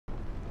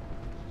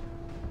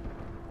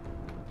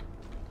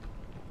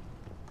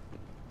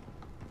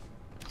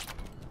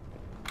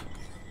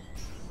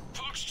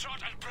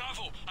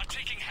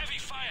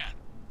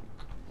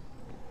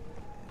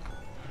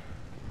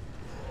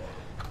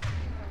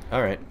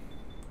Alright.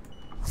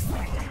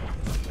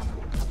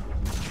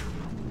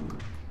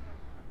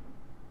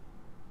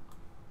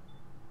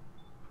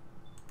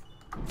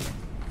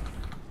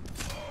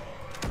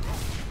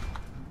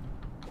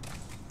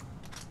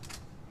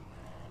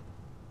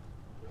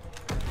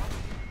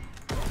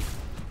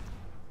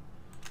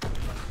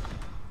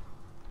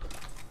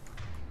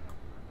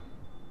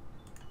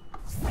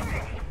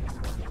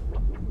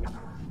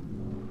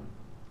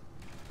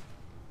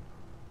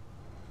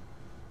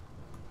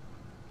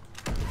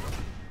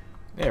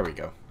 There we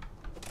go.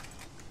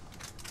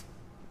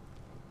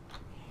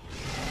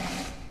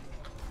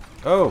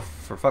 Oh,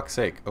 for fuck's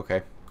sake.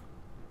 Okay.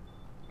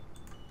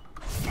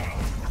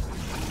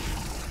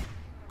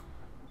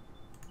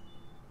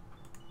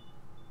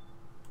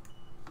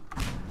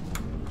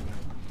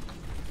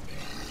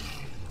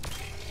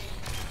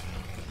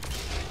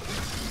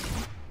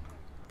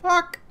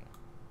 Fuck!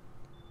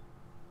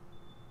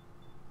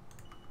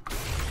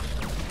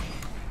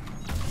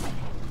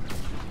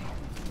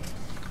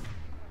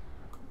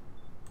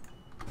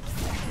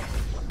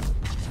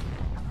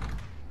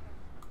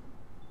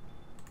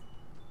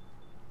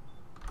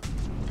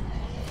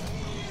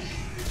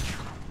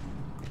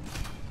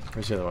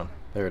 Where's the other one?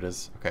 There it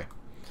is. Okay.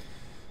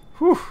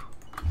 Whew!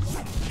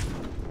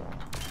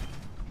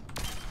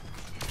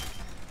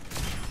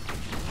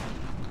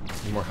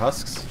 Any more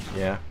husks?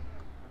 Yeah.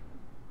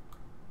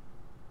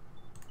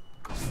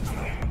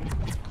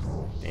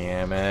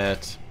 Damn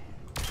it.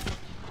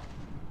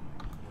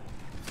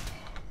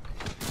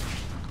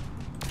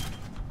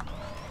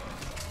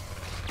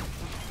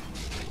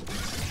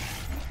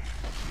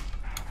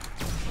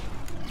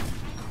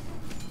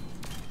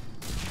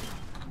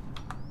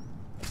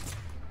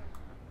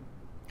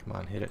 Come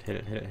on, hit it, hit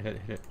it, hit it, hit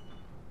it, hit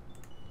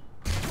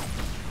it.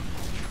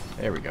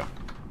 There we go.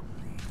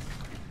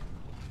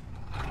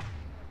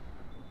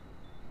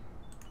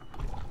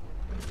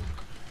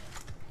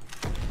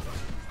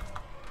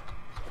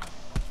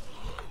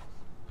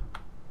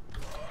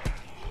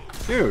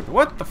 Dude,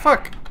 what the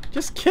fuck?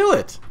 Just kill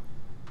it!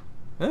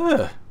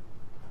 Ugh. That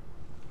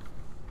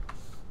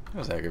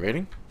was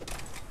aggravating.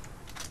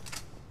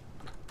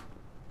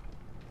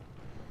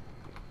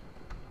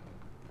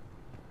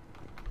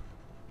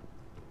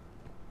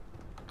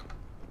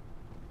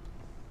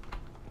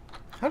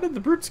 How did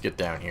the brutes get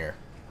down here?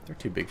 They're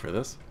too big for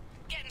this.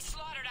 Getting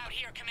slaughtered out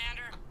here,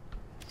 Commander.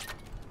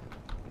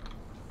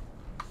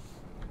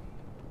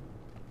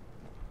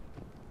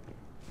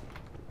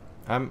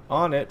 I'm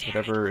on it, Damn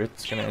whatever it.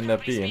 it's gonna Kill end up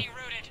companies being. being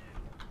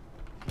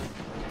rooted.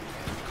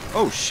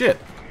 Oh shit!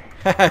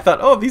 I thought,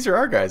 oh, these are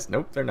our guys.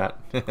 Nope, they're not.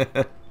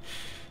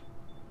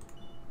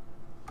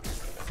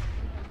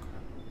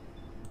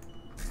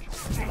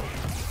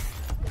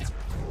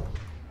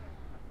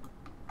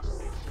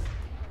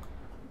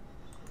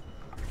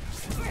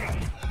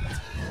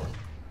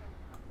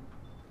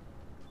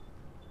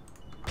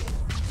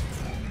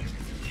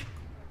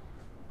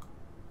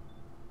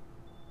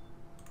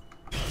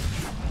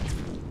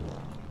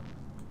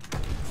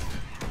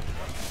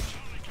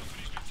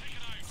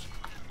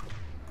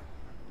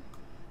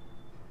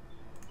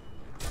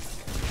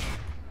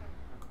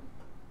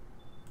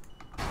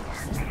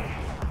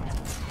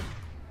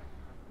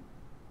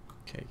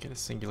 Okay, get a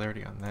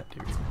singularity on that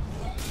dude.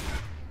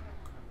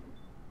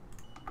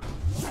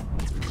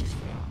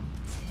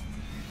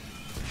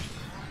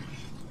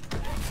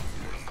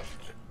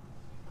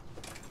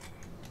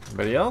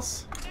 Anybody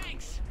else?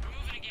 Thanks.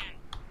 Moving again.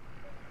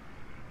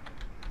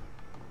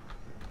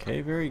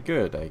 Okay, very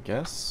good, I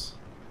guess.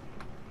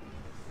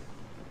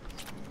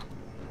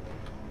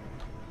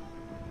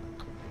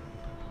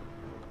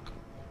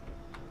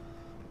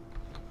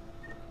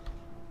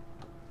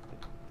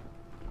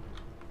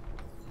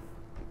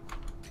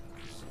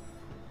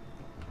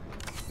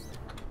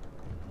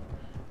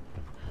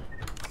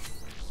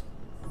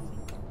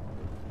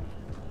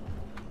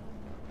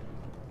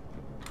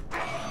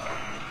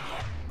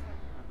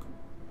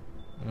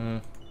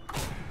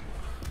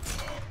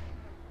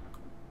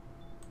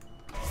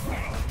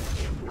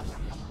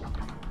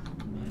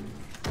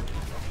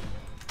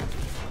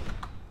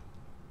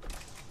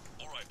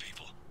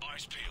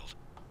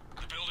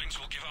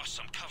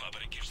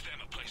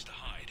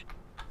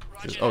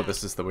 Oh,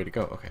 this is the way to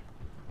go. Okay.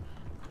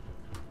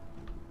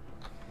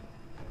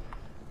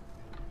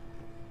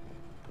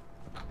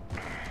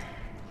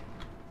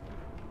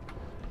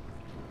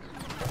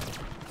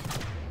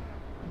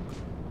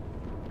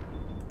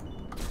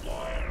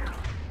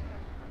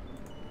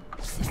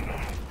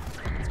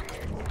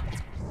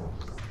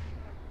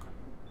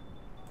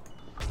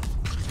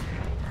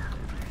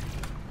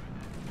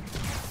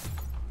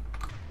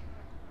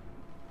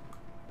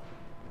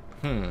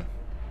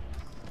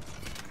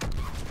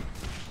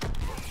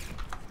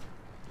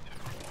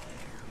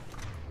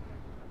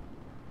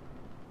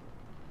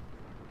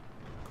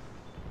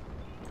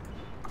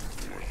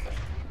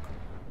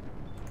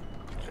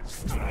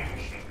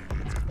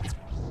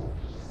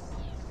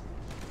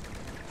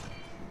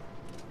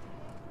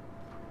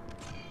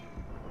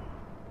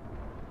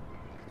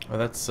 Oh,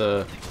 that's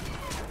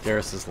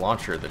Garrus's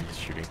launcher that he's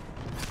shooting.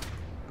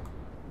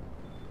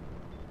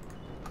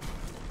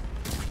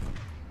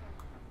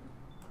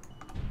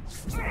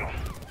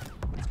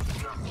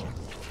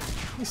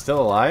 He's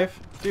still alive?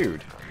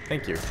 Dude,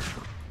 thank you. This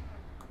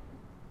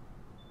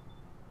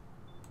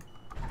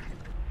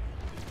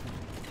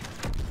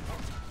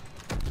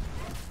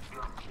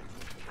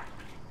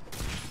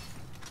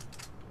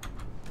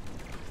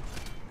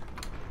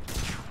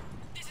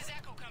is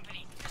Echo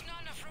Company. There's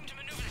not enough room to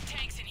maneuver the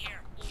tanks in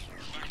here.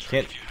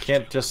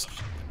 Can't just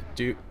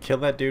kill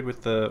that dude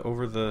with the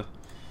over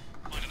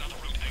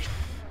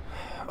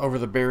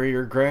the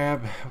barrier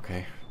grab.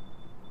 Okay.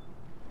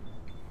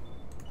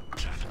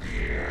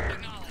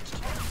 Acknowledged.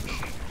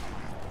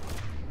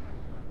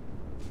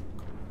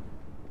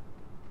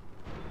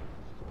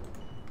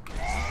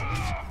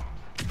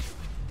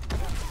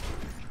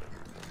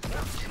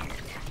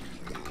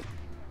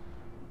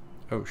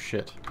 Oh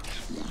shit.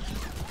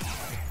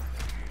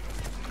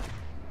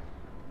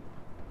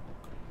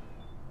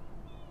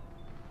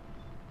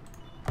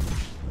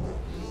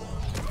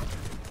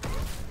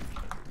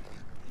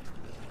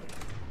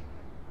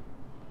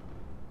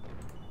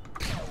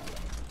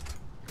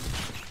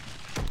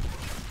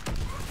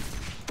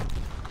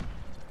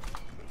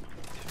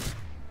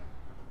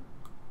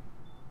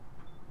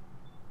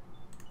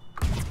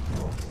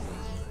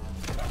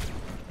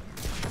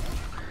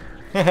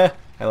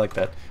 I like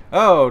that.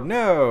 Oh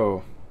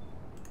no!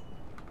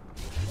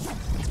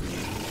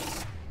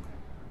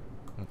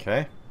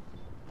 Okay.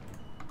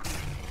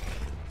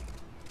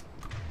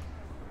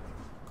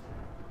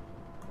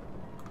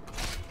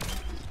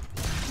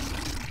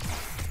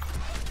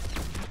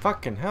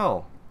 Fucking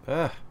hell.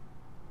 Ugh.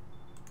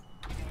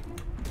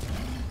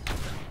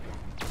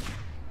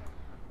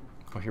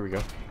 Oh, here we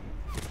go.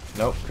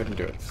 Nope, couldn't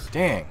do it.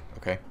 Dang.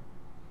 Okay.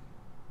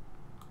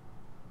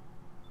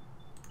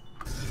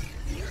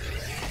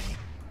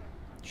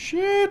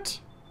 Shit!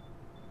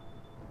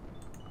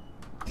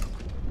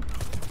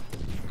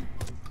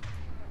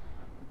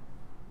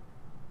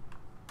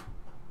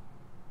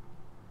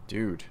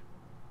 Dude.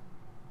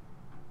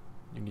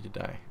 You need to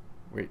die.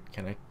 Wait,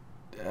 can I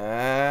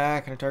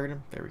target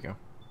him? There we go.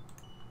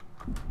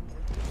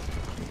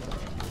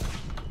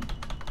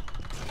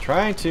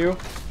 Trying to.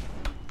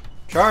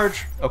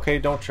 Charge! Okay,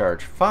 don't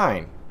charge.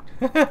 Fine.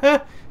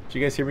 Did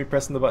you guys hear me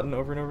pressing the button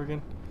over and over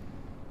again?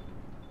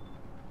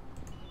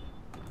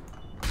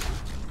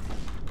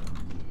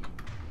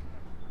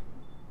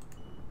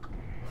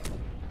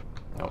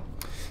 No.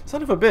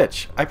 Son of a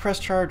bitch. I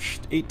pressed charge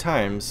 8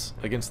 times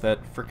against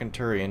that frickin'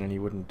 Turian and he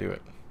wouldn't do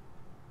it.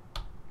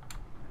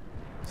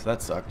 So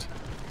that sucked.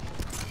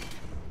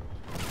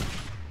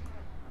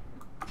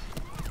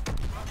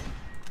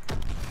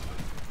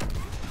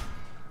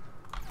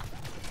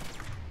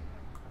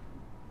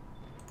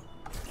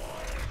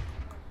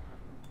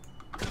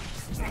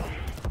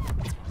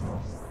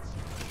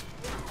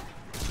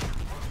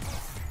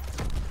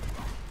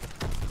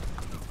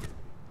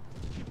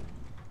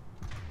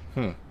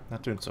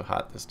 Not doing so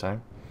hot this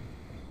time.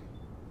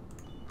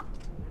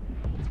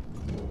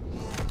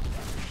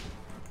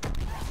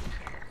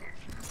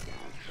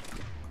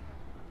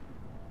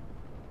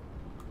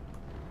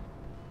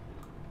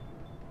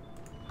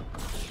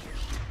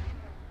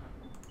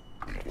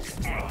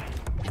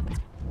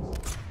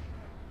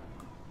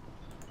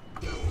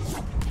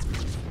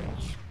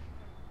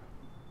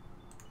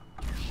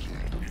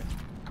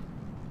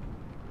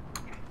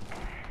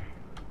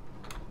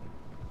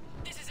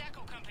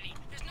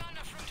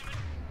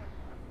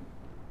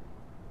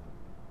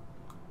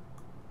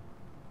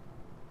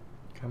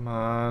 Come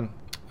on.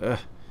 Ugh.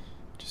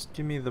 Just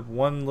give me the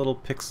one little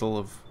pixel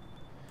of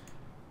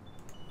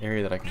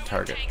area that I can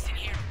target.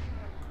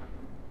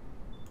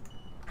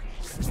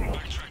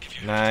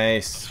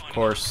 Nice. Of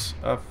course.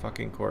 Of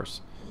fucking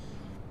course.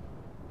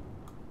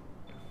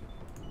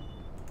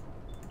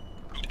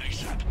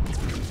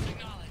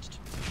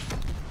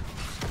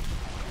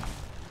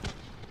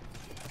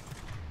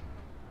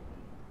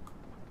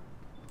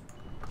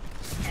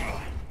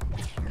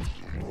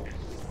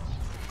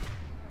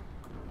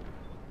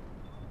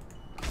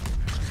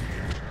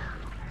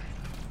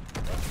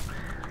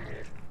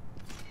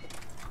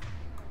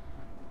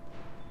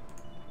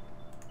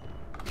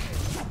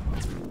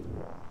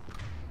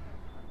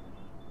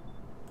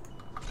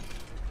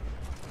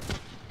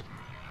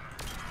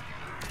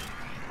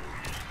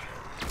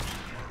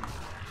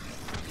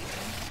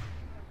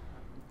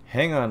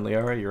 Hang on,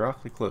 Liara, you're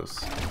awfully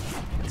close.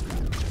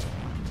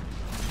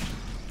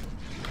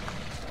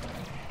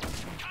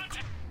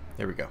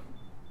 There we go.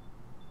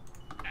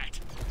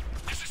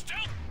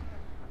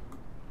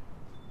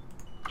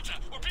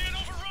 We're being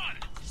overrun.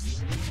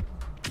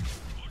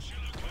 What's your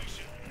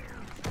location?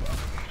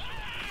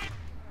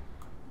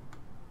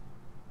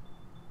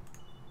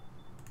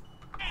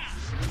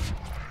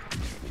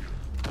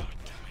 Oh,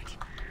 damn it.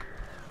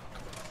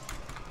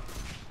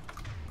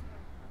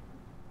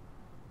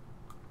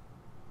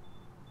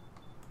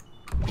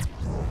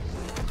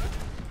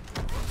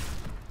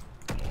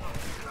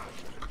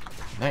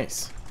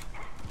 Nice.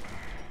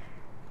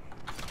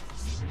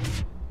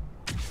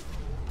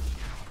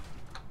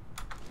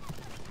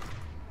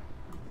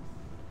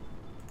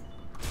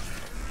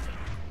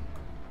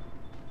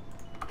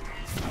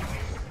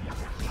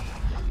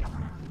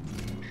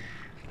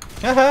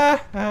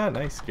 Haha!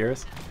 Nice,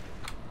 Garrus.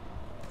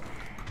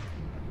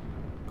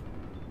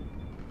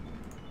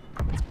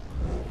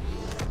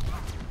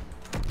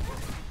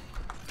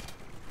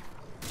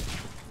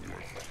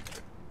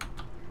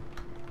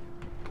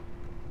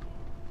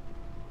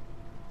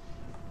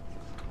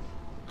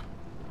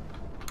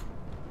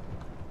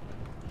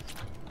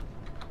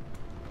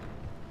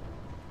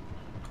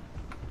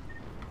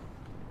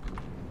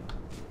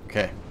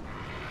 Okay.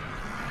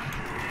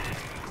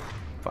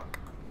 Fuck.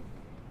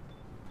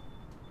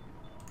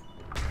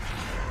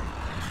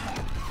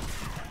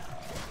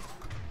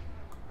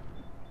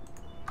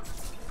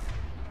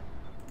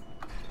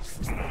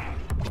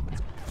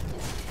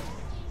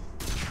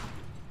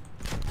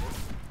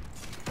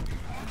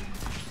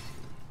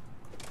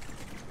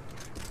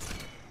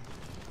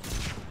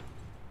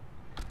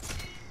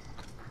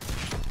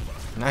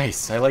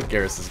 Nice. I like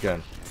Garrus's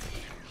gun.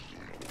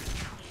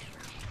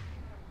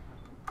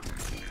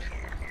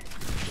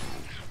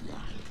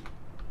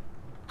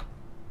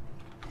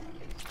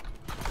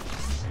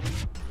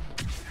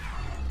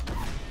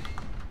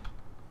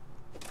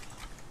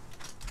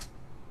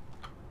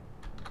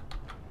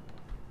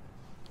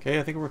 Okay,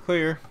 I think we're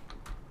clear.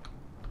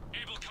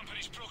 Able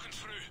Company's broken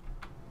through.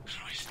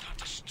 Christ, that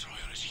destroyer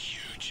is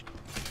huge.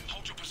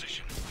 Hold your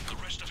position. The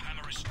rest of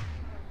Hammer is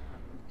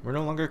We're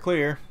no longer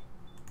clear.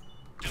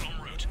 still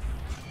en route.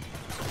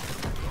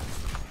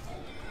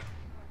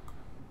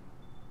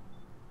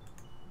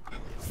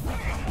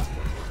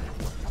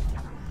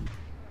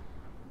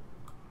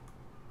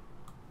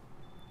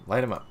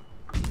 Light him up.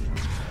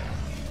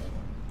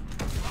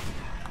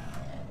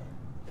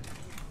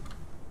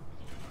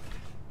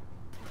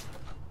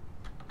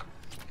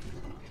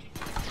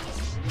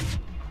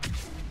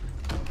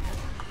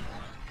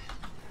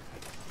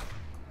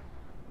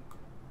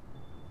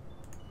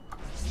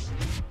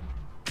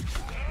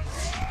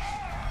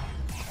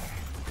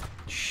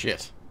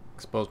 Shit.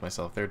 Exposed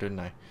myself there, didn't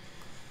I?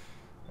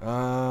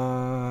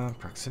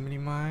 Proximity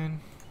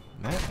mine.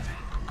 That.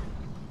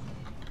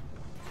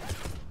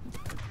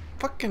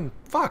 Fucking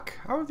fuck!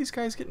 How are these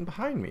guys getting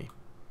behind me?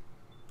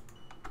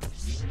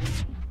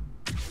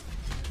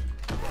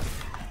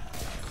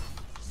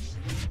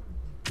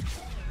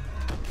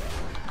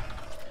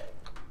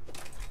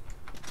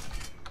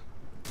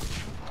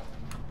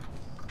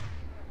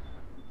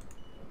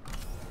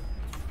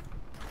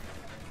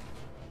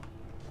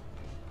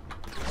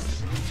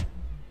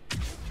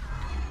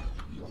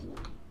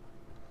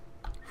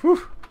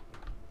 Whew.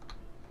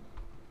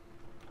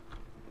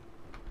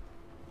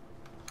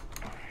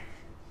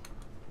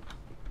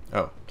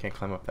 Oh, can't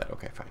climb up that.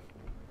 Okay, fine.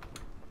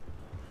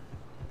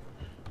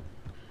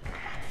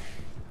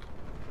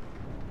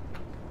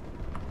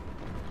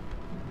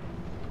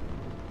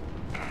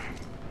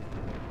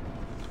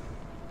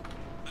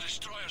 The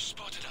destroyer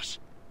spotted us.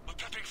 We're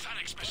prepping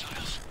Phalanx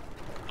missiles.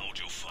 Hold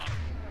your fun.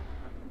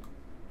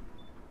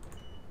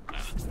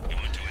 It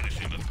won't do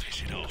anything but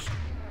piss it off.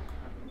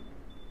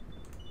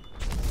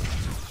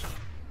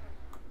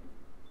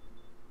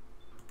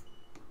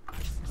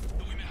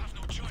 But we may have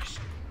no choice.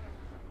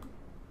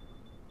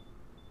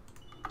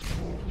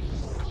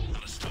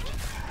 Understood.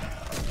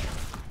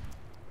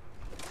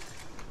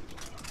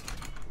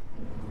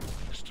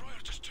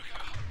 Destroyer just took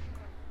out.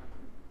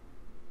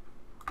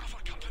 Alpha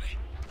Company.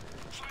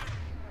 Fire.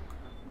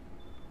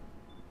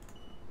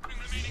 Bring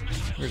remaining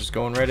missiles. We're just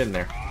going right in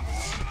there.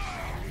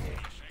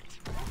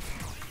 Perfect.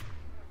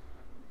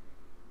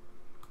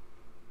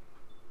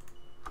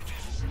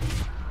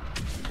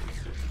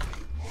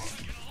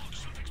 Get along.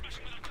 Something's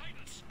messing with our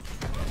guidance.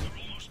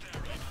 We're almost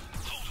there, Red.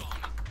 Hold on.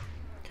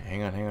 Okay,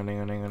 hang on.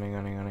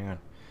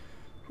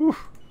 Whew.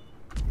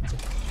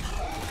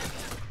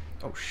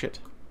 Oh shit.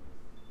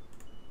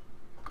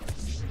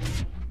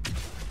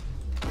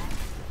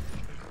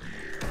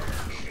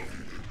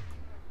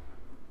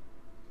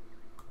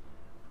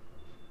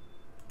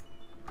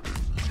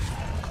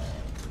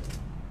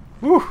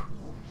 Whew.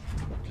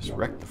 Just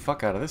wrecked the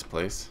fuck out of this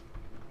place.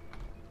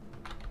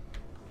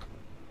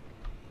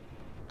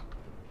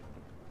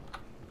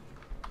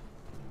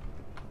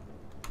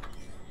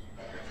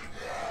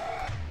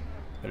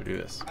 Better do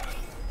this. We're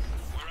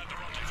at the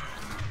rendezvous.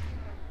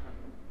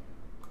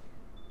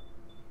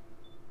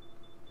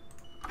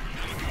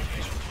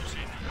 Companies will close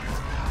in.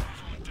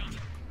 Everyone done.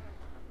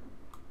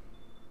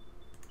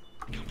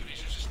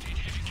 Companies have sustained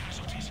heavy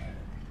casualties.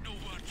 No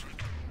word for it.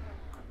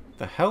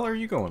 The hell are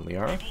you going,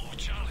 Liara? People with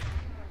Charlie.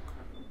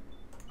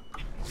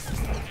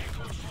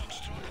 Echoes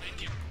Foxtrot and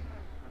India.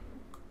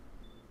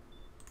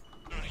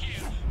 They're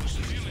here. We're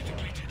severely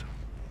depleted.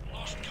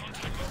 Lost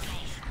contact with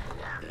Gulf.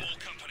 All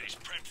companies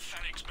prep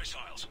Phalanx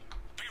missiles.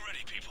 Be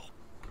ready, people.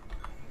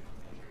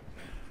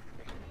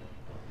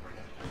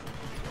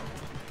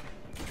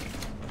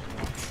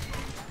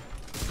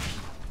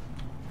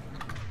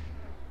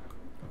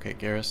 Okay,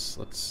 Garrus,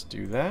 let's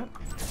do that.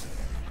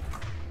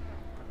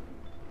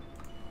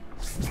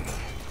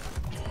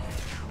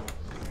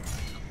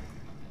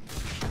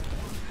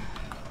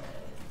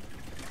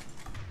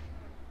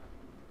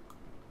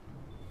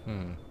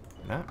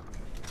 That.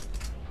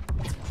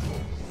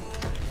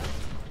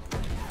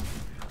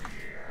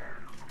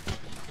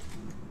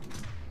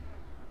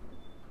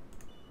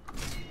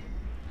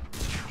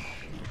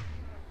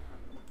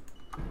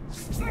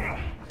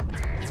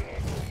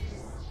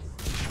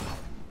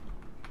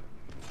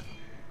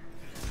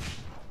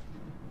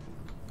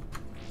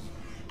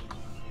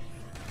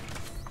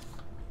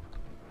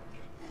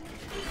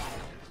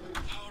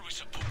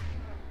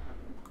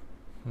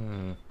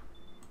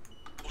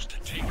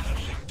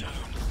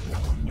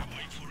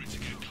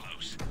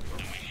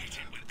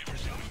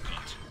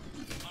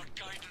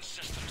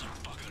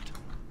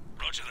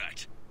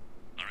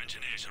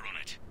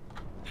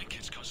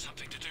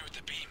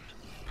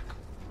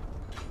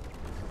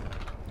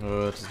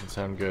 Oh, that doesn't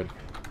sound good.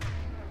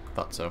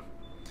 Thought so.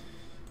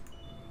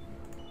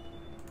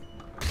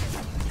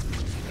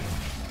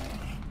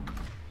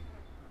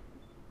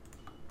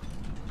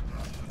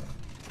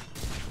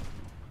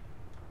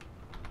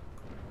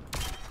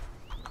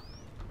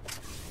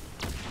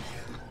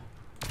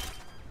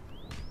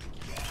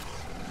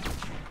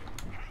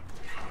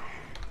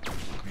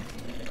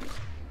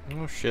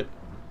 Oh shit.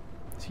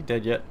 Is he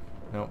dead yet?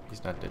 No,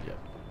 he's not dead yet.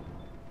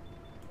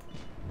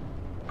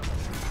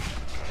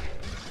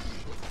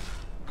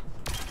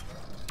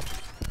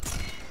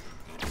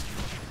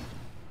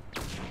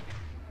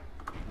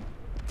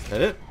 Is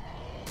that it?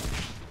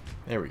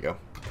 There we go.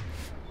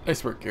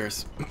 Nice work,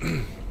 Garrus.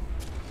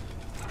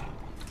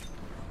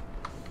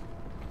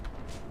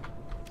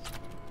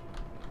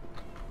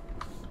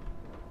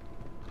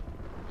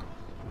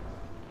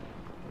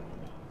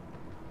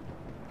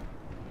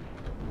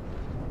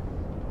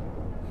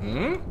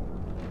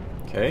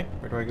 Okay,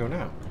 where do I go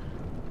now?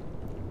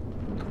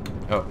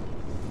 Oh.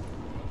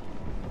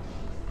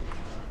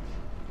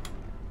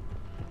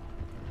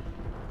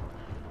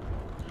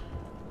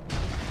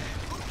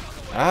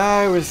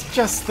 I was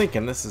just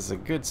thinking this is a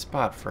good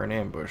spot for an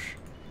ambush.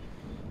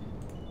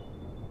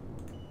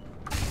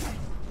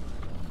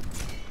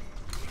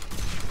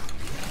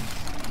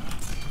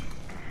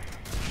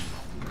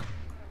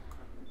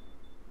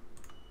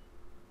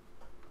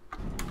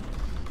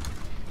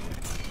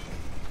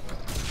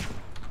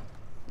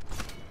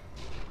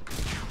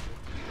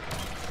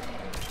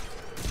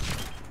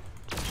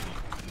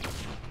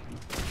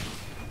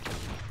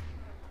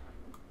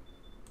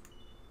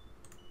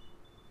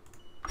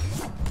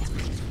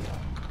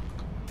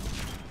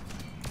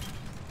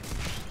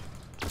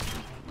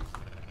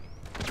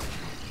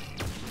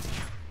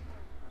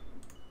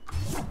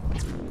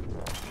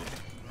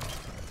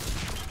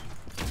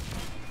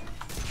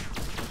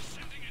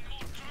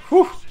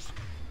 Whew!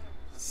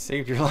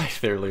 Saved your life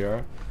there,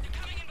 Liara. They're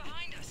coming in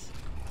behind us.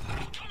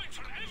 Coming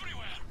from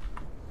everywhere!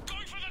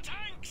 Going for the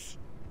tanks!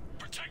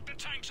 Protect the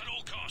tanks at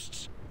all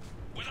costs.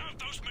 Without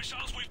those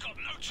missiles, we've got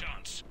no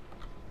chance.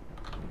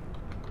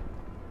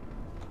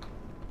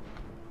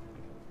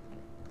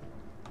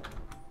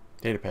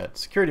 Datapad.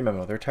 Security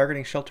memo. They're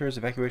targeting shelters,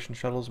 evacuation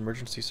shuttles,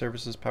 emergency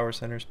services, power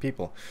centers,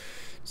 people.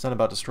 It's not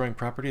about destroying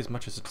property as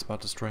much as it's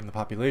about destroying the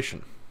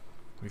population.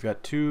 We've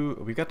got to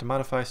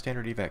modify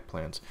standard evac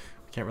plans.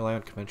 We can't rely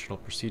on conventional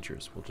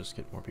procedures. We'll just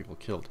get more people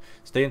killed.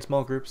 Stay in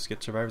small groups,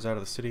 get survivors out of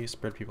the city,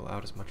 spread people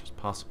out as much as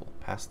possible.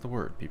 Pass the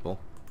word, people.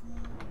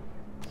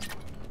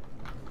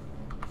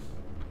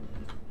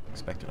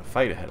 Expecting a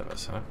fight ahead of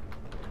us, huh?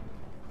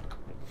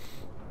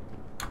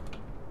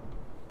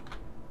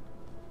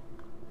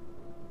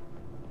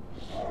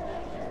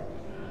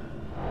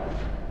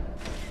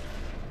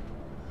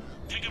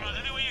 Take them out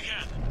any way you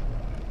can.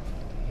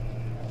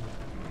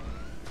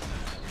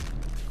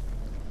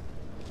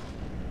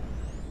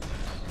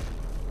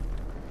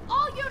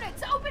 All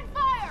units, open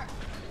fire!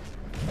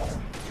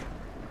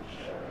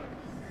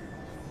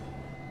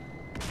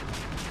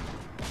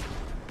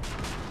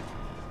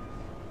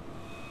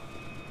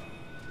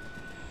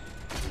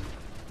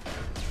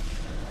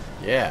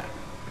 Yeah.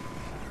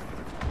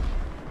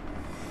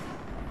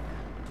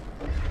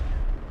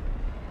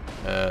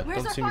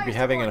 Where's Don't our seem to fire be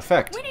having an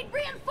support? effect. We need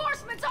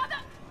reinforcements on the...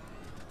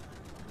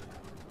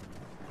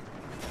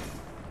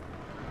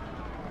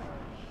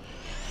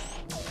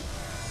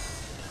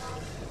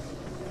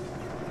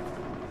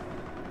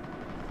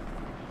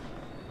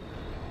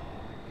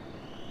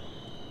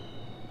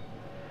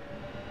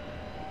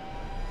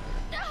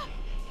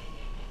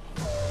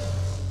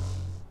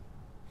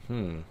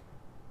 Hmm.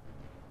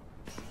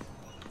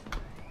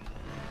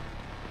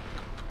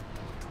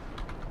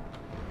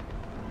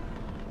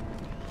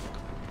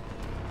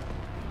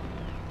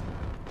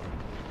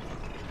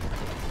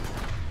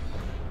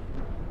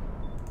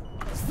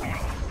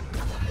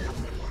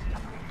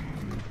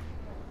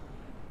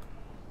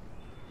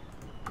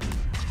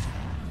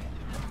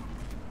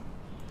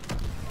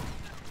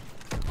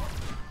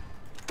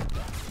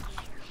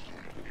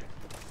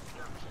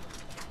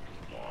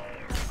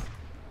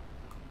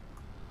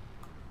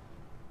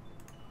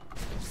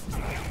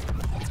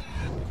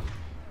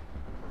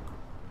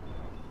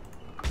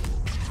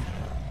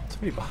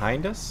 Somebody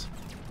behind us?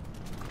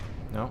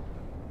 No.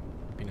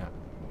 Maybe not.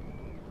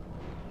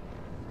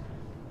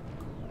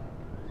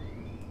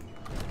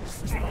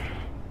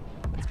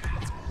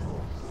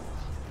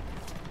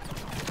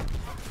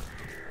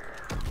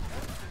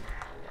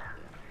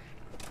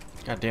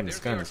 God damn, this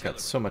gun has got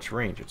so much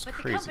range, it's But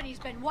the crazy. company's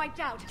been wiped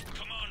out.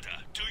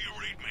 Commander, do you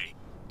read me?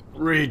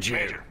 Read you.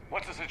 Major,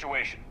 what's the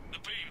situation? The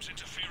beam's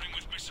interfering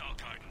with missile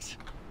guidance.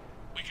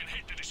 We can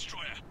hit the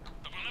destroyer,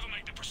 but we'll never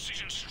make the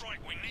precision strike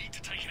we need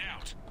to take it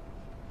out.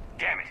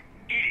 Damn it.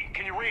 Edie,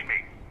 can you read me?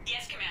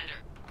 Yes, Commander.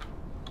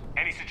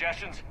 Any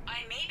suggestions?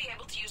 I may be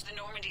able to use the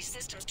Normandy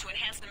systems to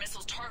enhance the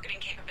missile's targeting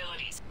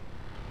capabilities.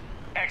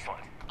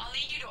 Excellent. I'll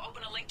need you to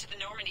open a link to the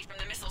Normandy from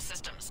the missile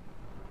systems.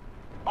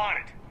 On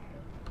it.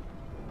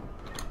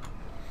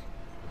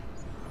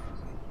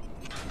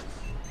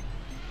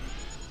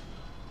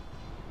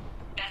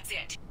 That's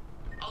it.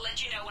 I'll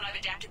let you know when I've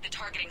adapted the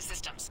targeting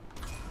systems.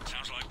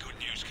 Sounds like good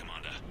news,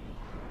 Commander.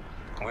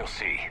 We'll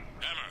see.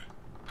 Hammer.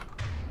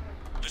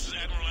 This is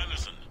Admiral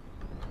Anderson.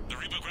 The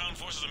Reaper ground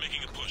forces are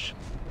making a push.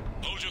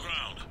 Hold your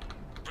ground.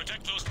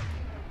 Protect those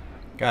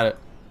Got it.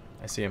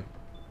 I see him.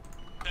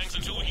 tanks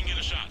until we can get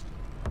a shot.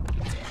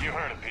 You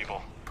heard it,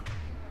 people.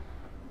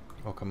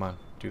 Oh, come on.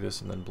 Do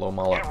this and then blow them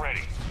all Get up.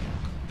 ready.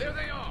 There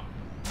they are.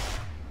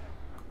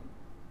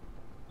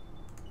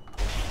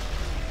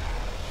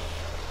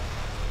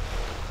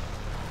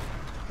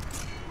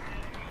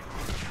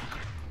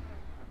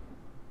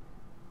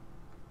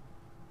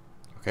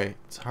 Okay,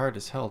 it's hard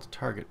as hell to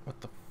target.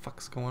 What the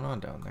fuck's going on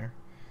down there?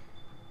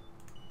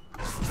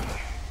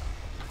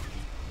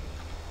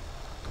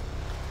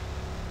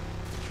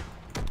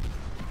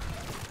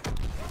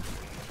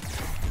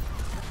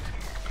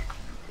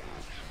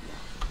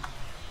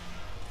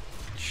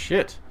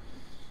 Shit!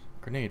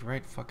 Grenade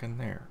right fucking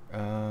there.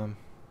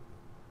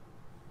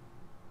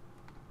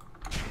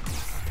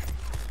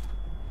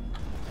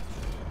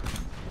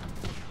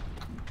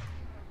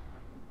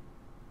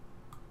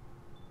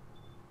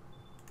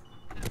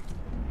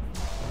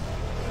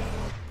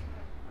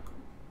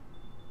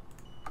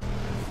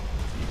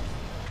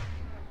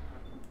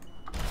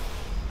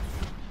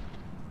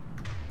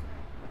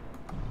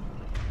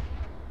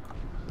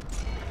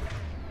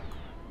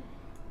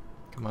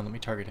 Come on, let me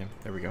target him.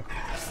 There we go.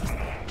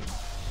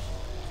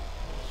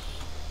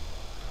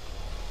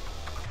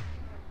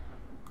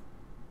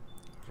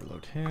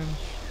 Overload him.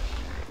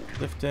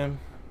 Lift him.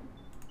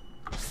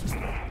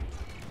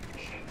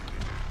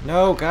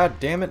 No, god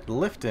damn it,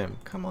 lift him.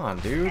 Come on,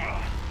 dude.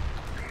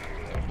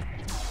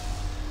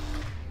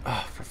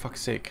 Ah, for fuck's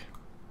sake.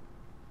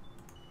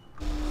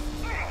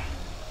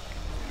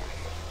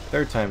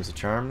 Third time's the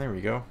charm. There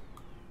we go.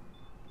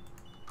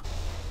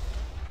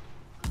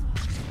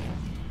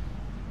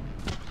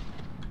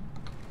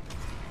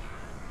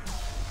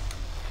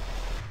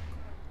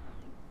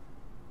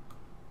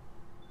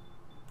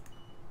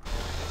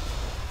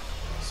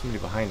 Somebody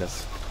behind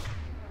us.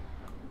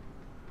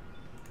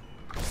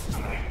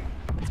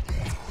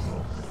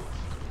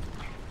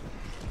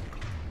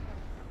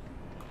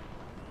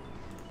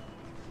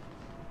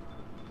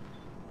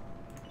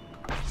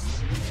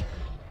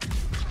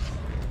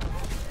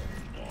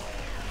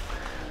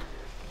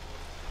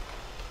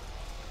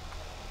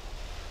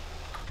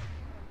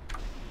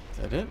 Is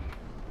that it?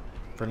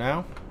 For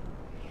now?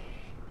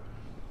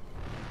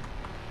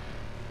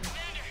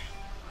 Commander,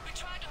 we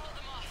tried to hold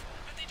them off,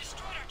 but they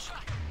destroyed our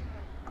truck.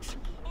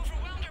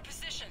 Overwhelmed our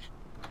position.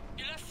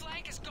 Your left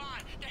flank is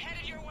gone. They're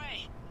headed your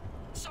way.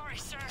 Sorry,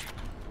 sir.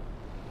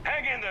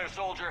 Hang in there,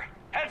 soldier.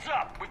 Heads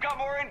up. We've got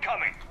more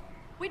incoming.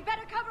 We'd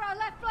better cover our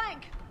left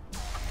flank.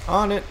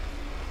 On it!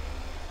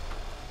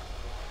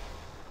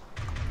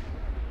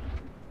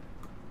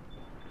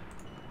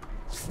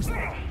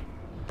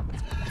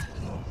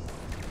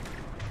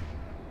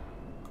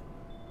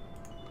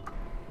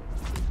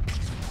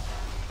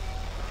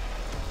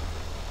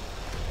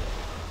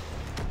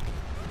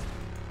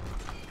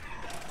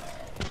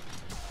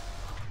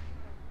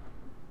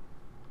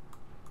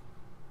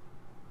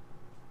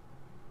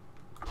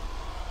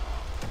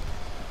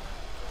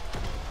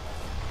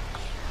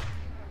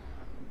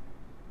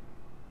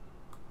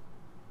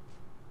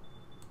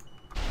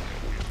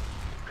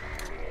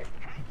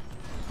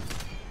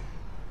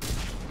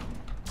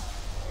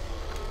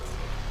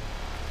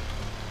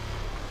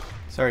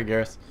 Sorry,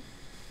 Gareth.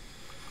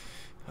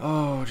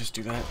 Oh, just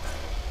do that.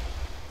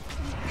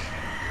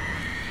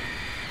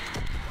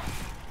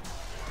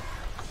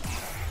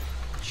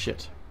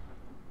 Shit.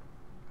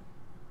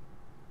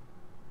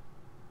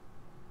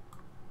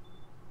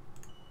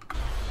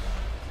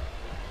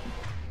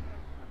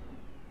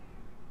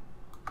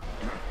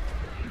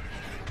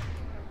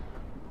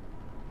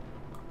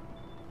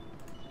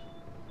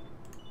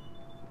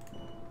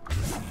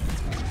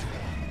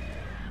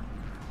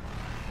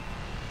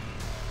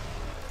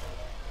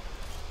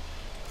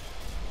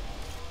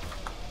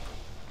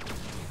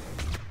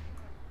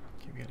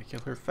 Kill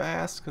her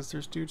fast, because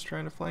there's dudes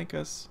trying to flank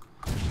us.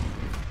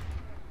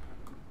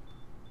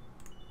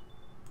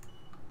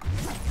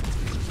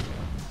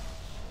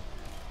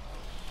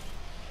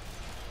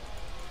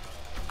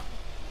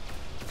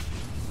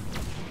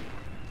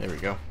 There we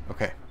go.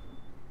 Okay.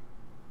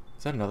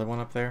 Is that another one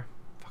up there?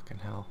 Fucking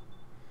hell.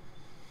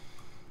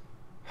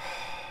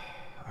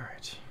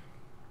 Alright.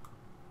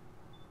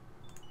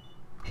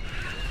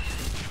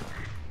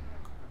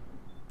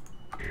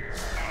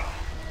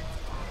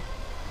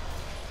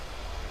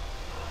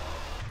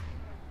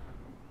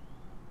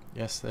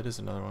 Yes, that is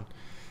another one.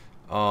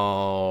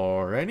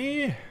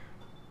 Alrighty.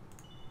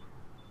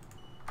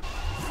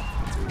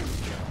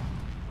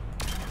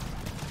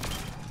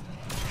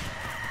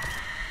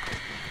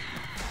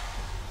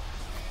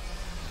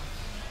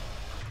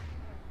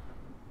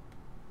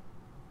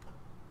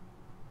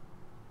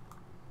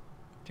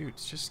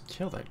 Dudes, just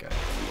kill that guy.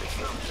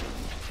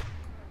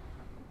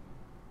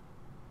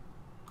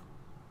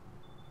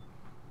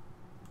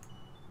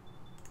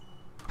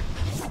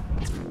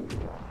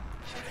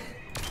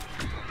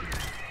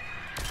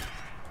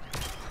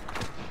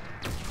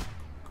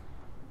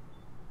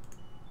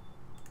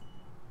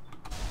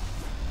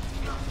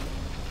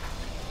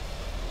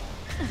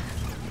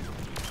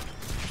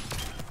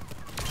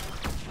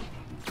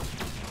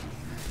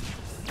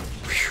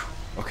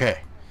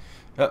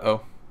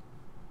 Uh-oh.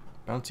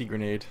 Bouncy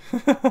grenade.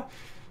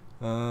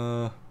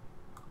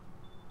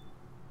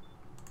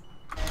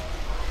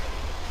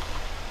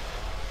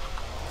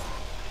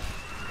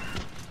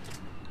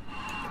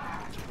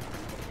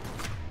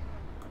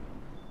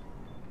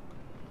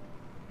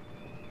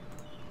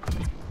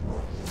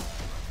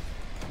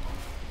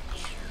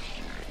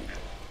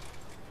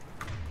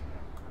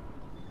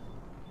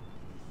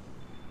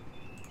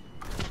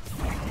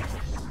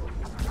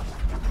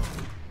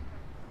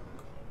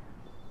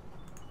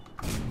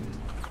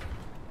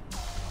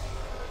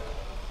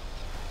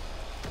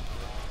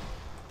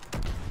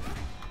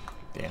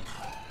 Damn,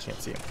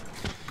 can't see him.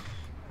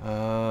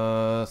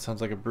 Sounds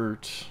like a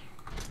brute.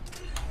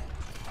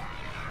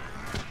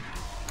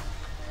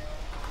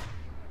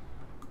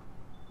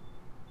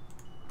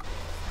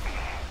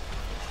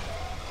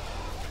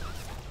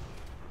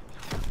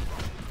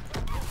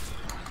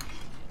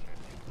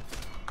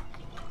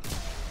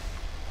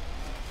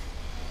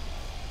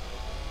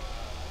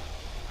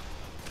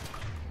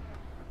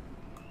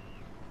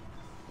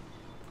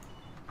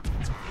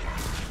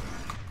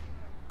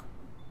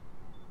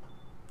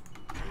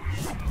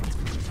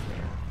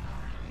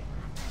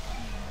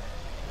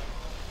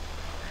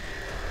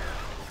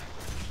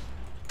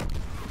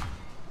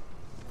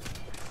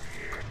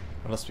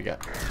 What else we got?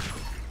 Could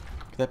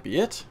that be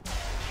it?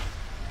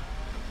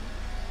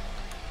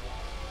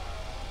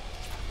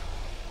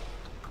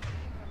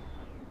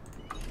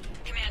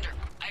 Commander,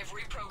 I have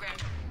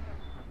reprogrammed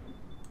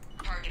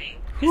targeting.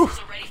 Missiles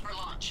are ready for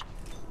launch.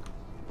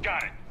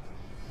 Got it.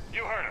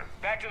 You heard her.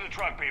 Back to the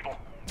truck, people.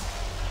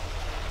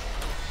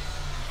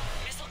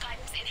 Missile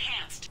guidance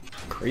enhanced.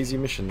 Crazy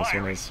mission this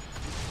one is.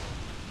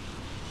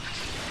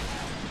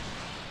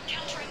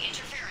 Countering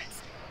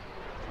interference.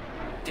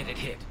 Did it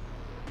hit?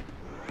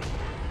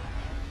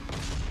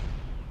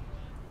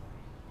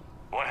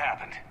 What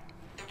happened?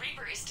 The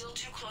Reaper is still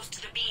too close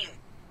to the beam.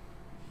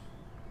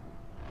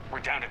 We're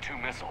down to 2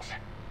 missiles.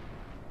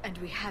 And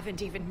we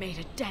haven't even made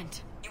a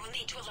dent. You will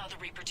need to allow the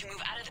Reaper to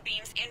move out of the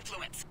beam's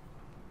influence.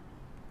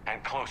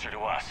 And closer to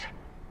us.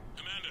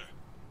 Commander,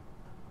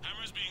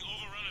 Hammer's being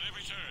overrun at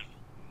every turn.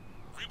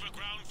 Reaper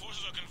ground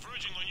forces are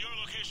converging on your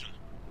location.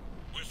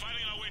 We're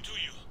fighting our way to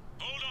you.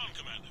 Hold on,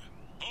 Commander.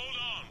 Hold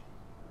on.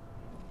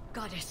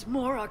 Goddess,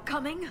 more are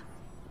coming?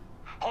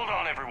 Hold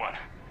on, everyone.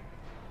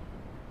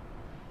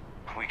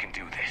 We can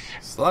do this.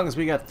 As long as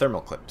we got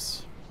thermal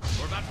clips.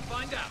 We're about to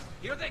find out.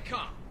 Here they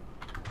come.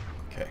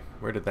 Okay,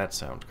 where did that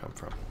sound come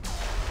from?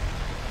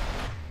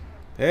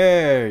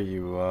 There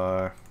you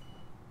are.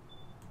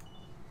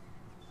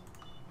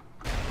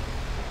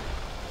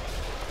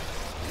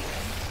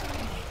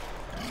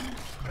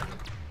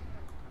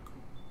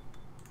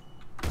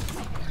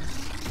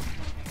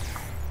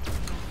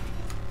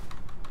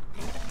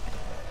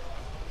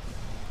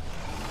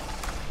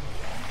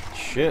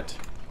 Shit.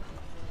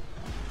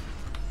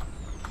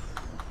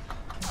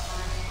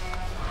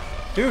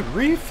 Dude,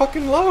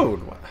 re-fucking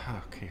load! What?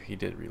 Okay, he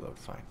did reload,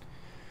 fine.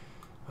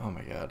 Oh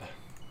my god.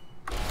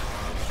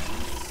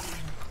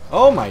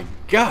 Oh my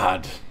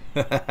god!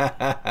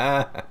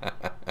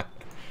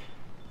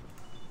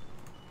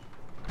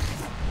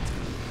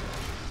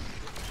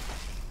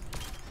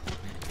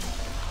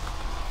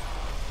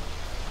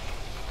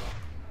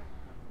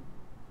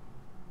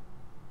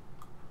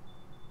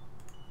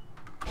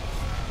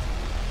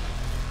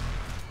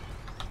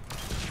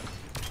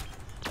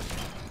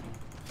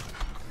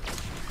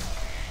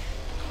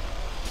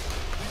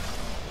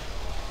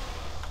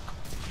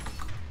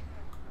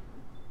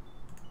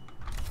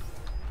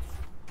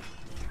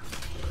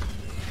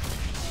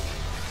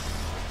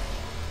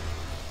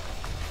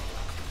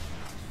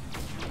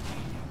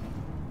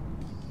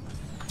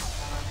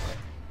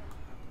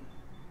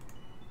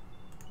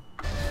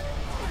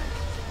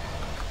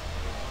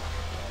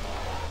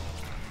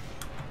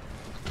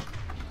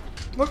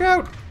 Look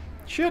out!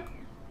 Shit!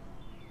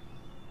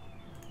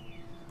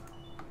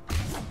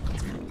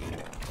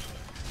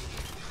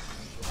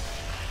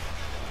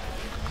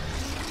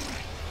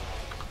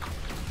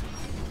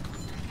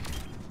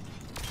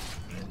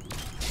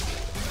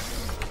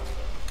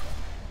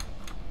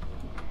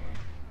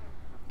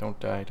 Don't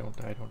die, don't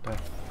die, don't die.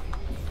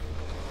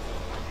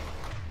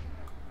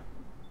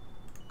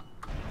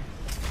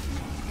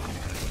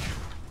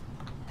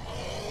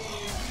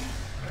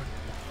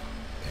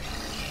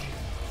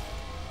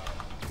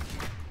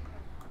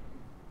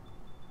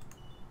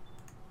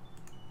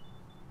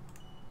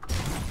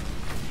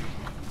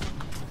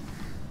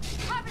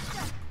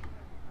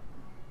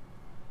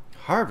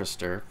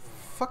 Harvester?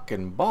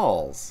 Fucking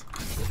balls.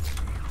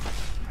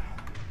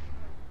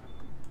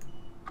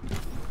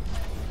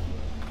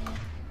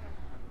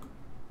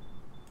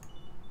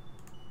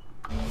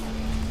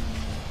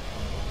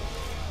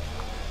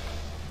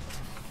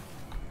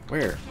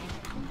 Where?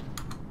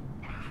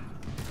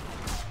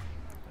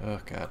 Oh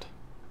god.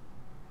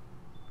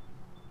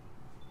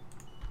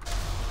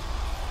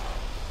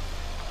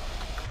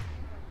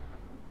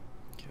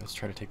 Okay, let's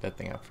try to take that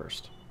thing out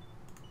first.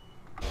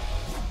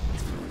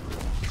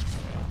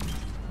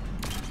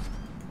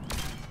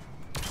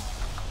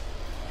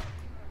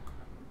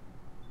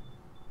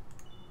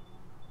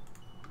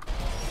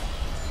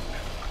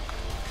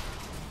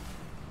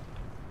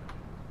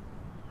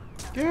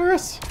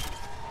 Garrus!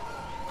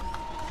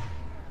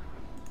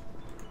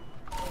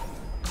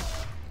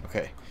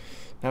 Okay.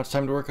 Now it's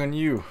time to work on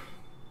you.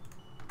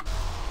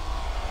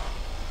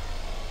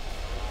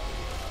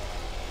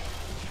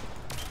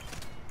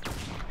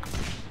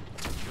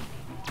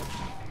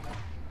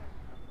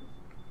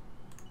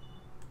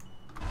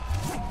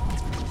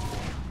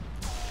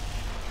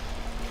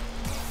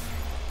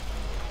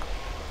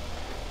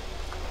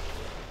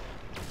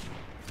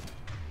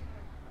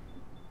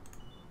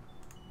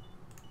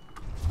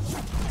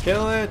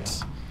 Kill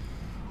it!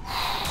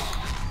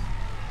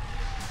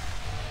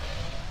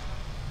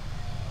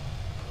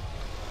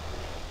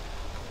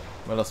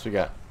 What else we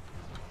got?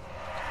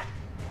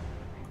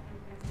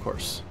 Of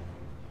course.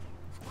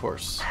 Of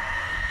course.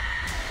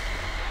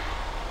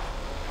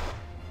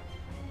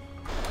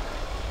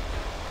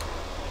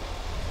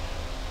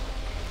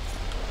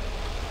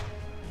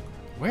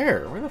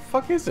 Where? Where the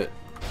fuck is it?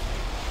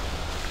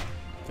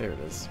 There it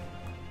is.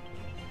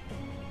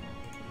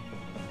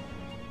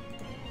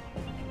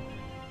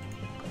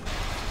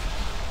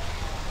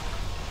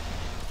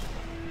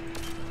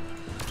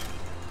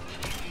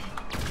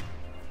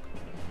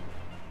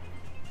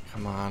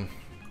 Come on.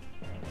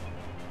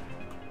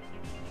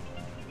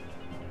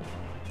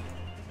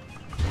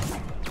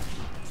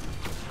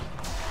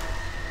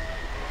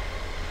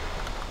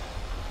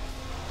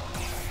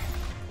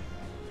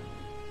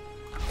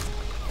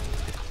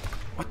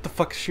 What the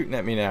fuck's shooting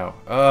at me now?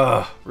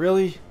 Ugh,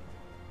 really?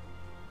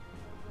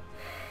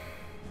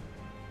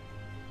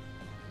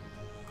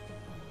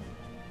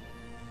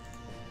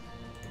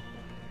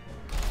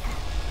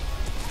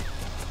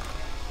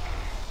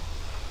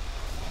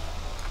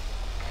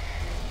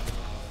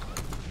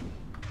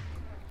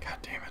 God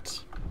damn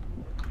it.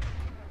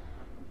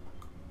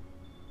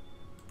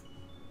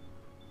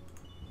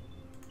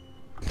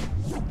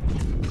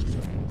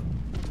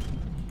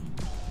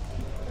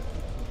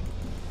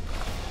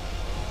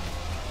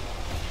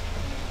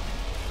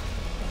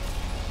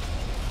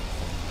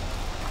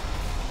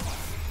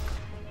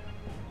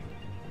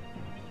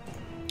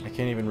 I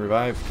can't even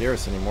revive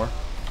Garrus anymore.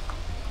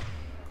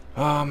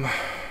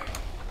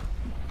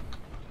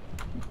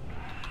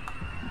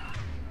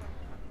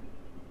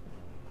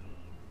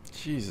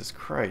 Jesus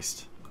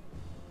Christ.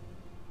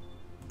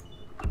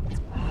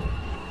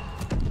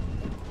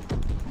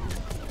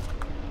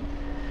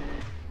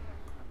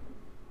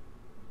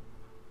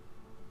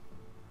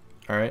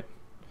 Alright.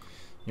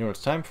 You know what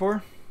it's time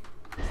for?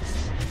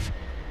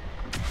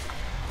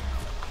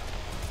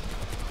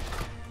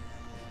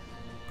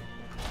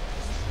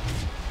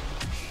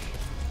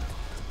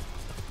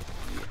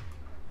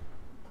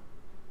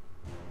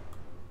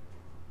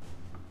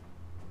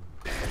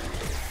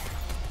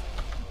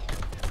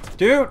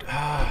 Dude!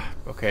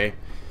 Okay.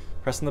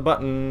 Pressing the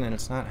button and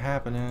it's not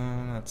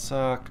happening. That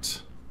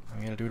sucked.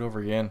 I gotta do it over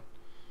again.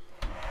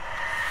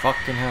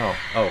 Fucking hell.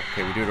 Oh,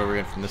 okay, we do it over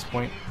again from this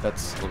point.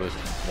 That's a little bit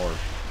more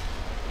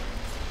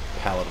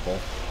palatable.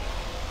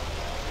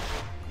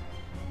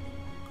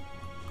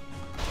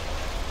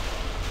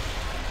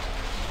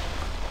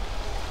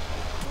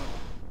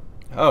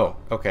 Oh,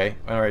 okay.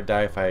 Alright,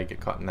 die if I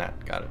get caught in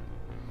that. Got it.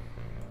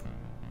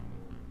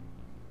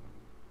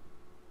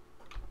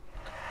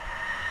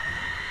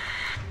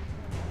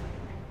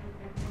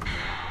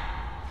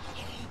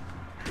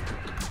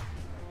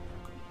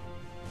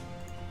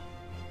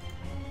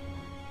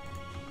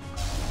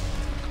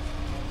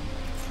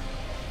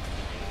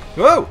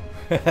 Whoa!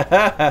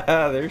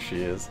 There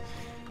she is.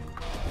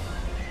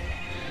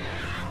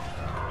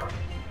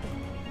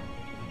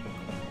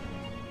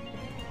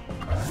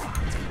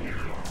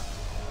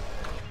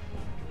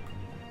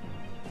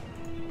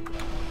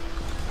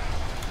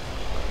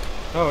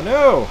 Oh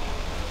no!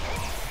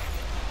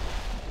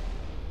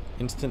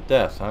 Instant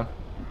death, huh?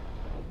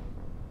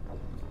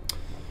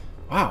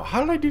 Wow, how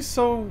did I do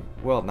so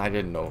well? I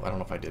didn't know. I don't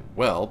know if I did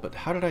well, but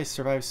how did I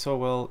survive so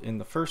well in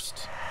the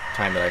first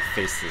time that I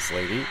faced this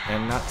lady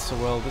and not so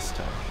well this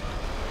time?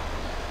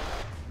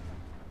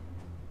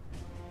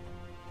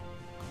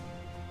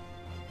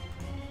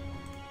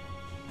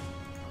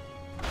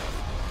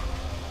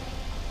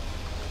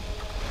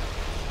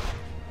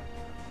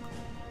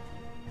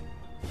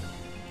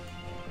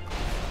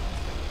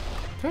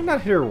 Did I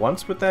not hit her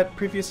once with that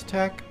previous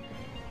attack?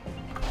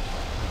 Oh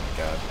my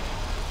god.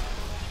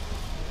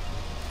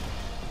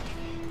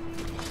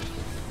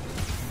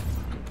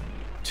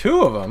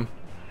 Two of them?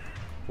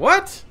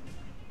 What?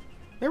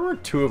 There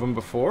weren't two of them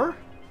before.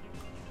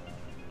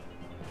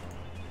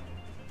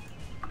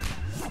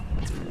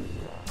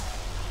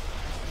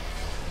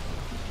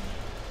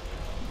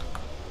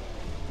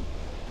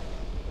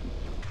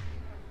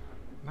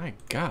 My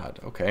god,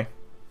 okay.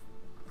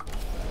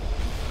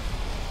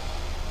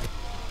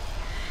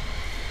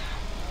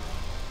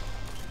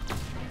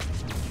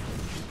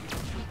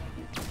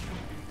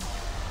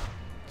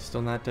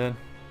 Still not dead?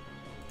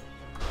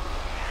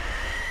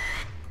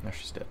 Now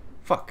she's dead.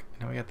 Fuck.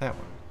 Now we got that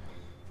one.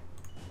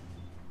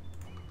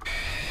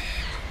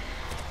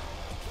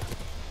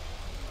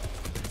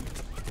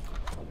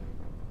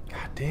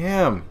 God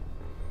damn.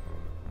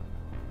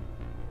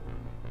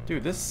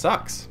 Dude, this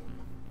sucks.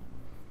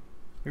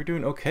 You were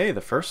doing okay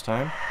the first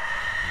time.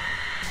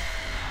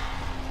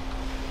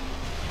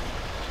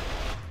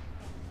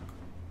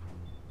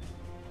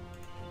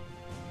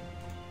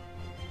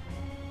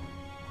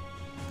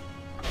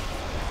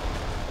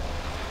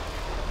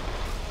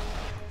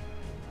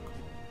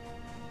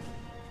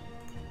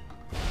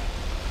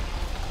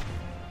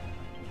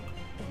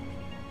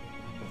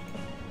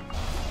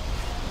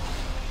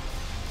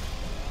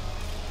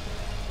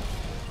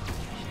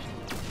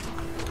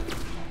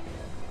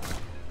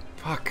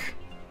 Fuck.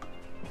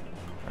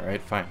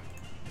 Alright, fine.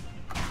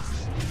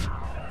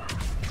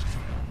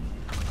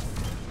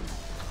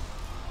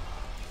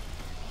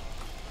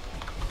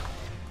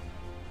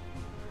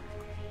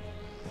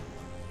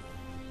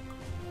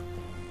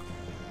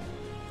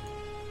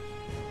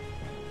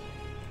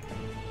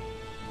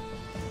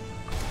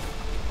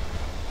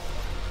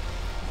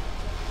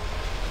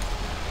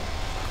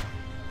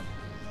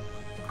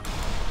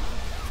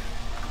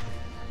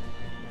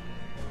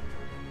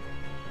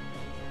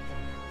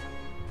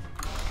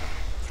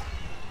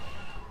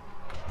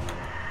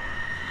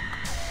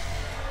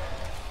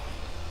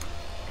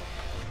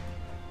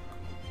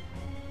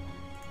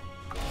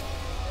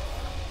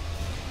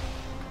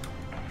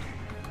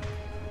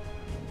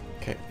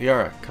 Okay,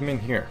 Liara, come in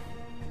here.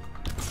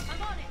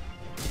 I'm on it.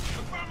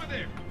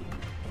 Affirmative!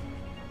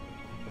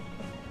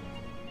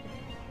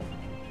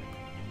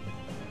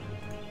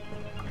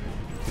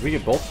 Did we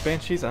get both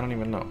Banshees? I don't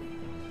even know.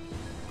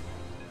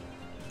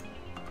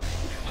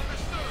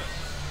 Understood!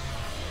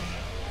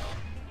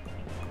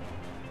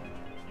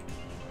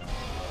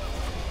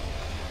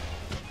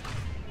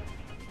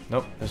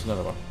 Nope, there's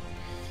another one.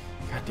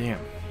 God damn.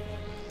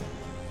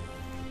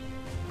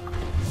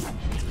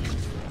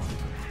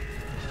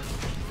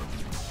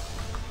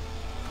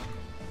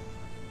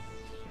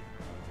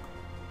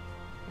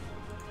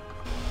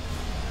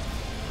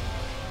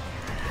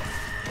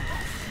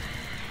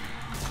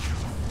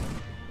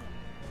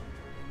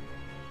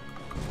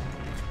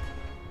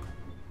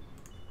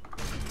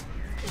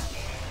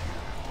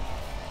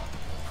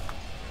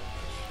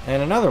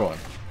 And another one.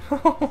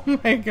 Oh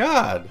my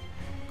god.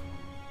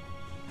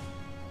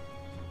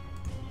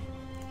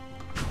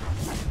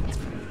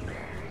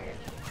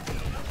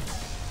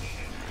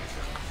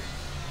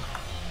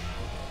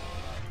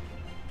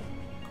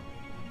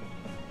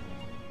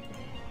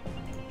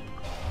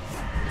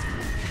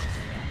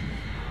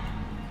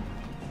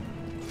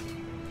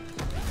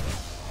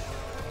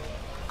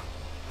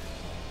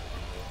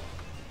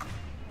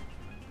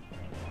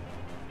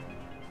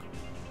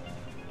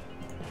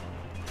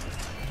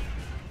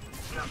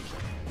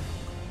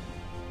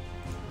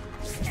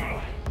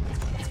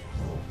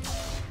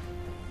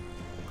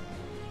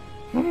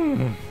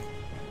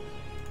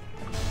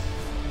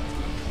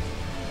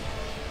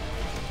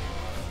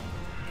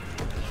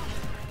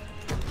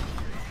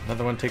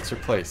 Another one takes her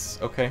place.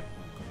 Okay.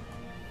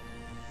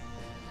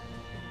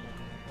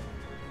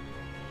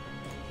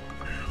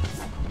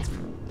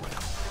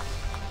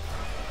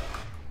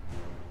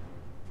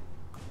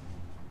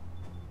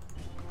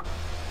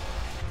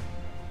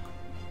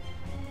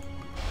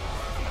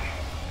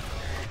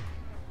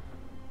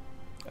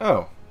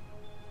 Oh.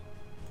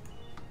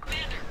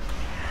 Commander,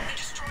 the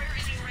destroyer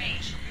is in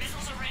range.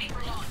 Missiles are ready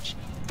for launch.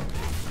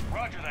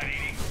 Roger that,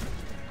 Edie.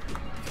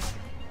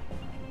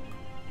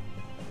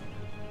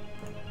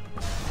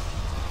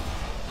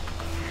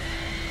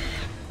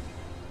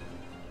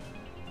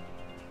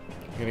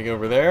 Gonna go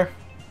over there.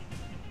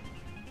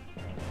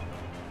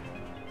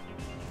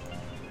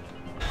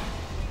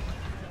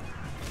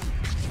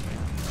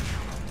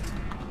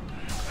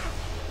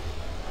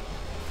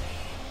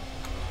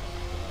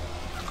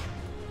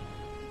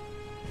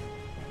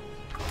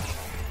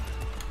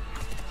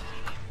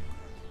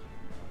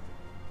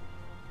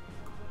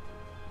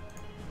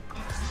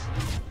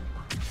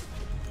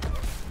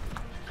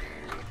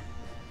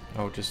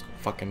 Oh, just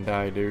fucking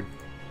die, dude.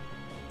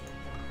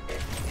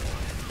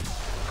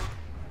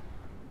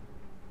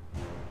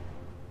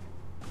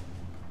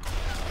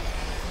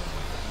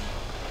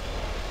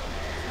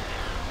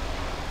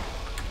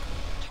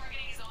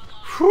 Targeting is online.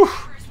 Whew.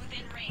 Markers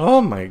within range.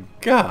 Oh my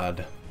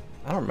god.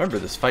 I don't remember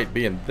this fight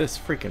being this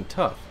freaking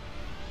tough.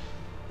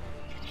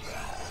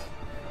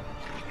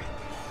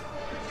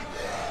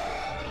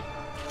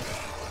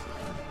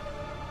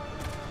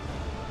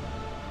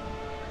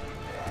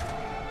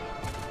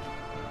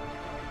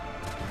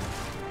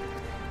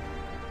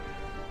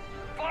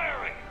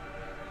 Firing!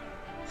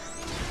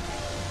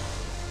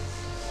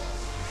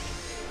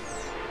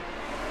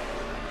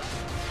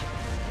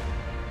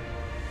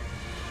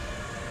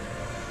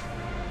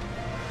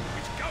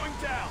 It's going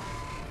down!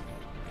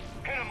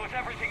 Hit him with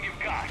everything you've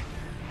got.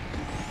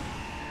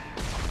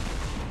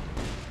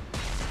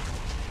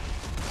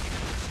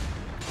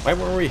 Why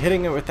weren't we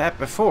hitting it with that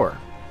before?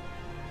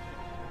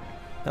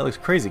 That looks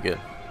crazy good.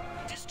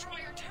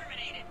 Destroyer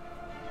terminated.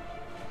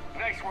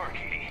 Nice work,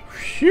 Edie.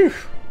 Phew.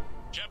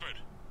 Shepard,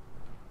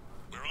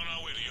 we're on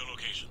our way to your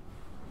location.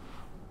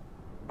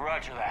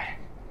 Roger that.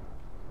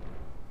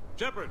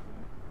 Shepard,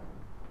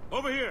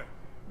 over here!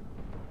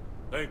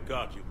 Thank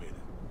God you made it.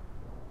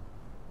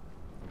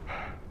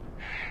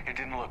 It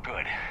didn't look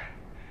good.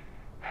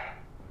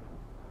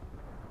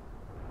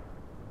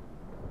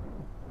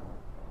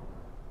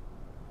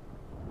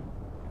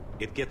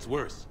 It gets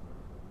worse.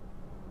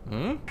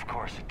 Of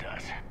course it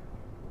does.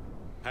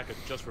 Hackett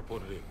just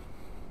reported in.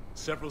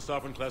 Several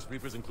Sovereign-class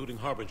Reapers, including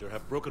Harbinger,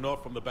 have broken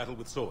off from the battle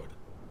with Sword.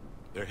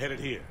 They're headed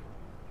here.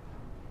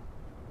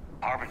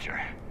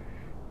 Harbinger.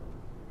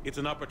 It's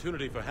an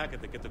opportunity for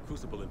Hackett to get the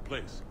Crucible in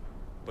place.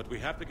 But we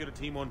have to get a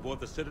team on board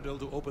the Citadel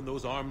to open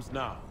those arms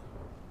now.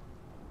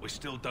 We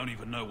still don't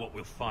even know what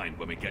we'll find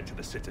when we get to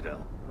the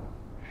Citadel.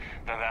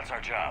 Then that's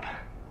our job.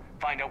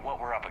 Find out what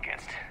we're up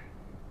against.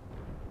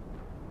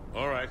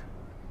 All right.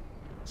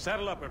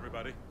 Saddle up,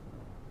 everybody.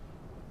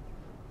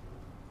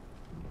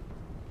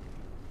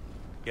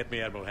 Get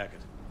me Admiral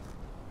Hackett.